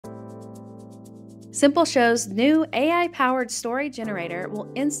simpleshow's new AI-powered story generator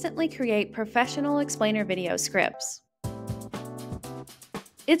will instantly create professional explainer video scripts.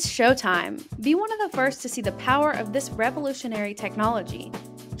 It's showtime! Be one of the first to see the power of this revolutionary technology.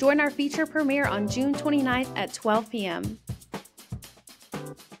 Join our feature premiere on June 29th at 12 p.m.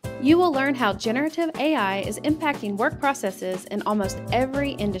 You will learn how generative AI is impacting work processes in almost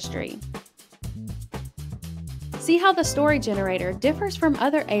every industry. See how the story generator differs from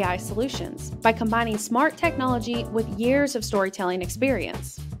other AI solutions by combining smart technology with years of storytelling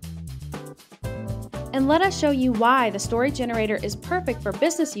experience. And let us show you why the story generator is perfect for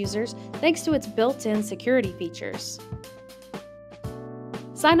business users thanks to its built-in security features.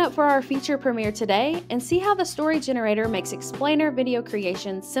 Sign up for our feature premiere today and see how the story generator makes explainer video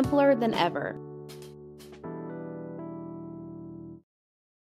creation simpler than ever.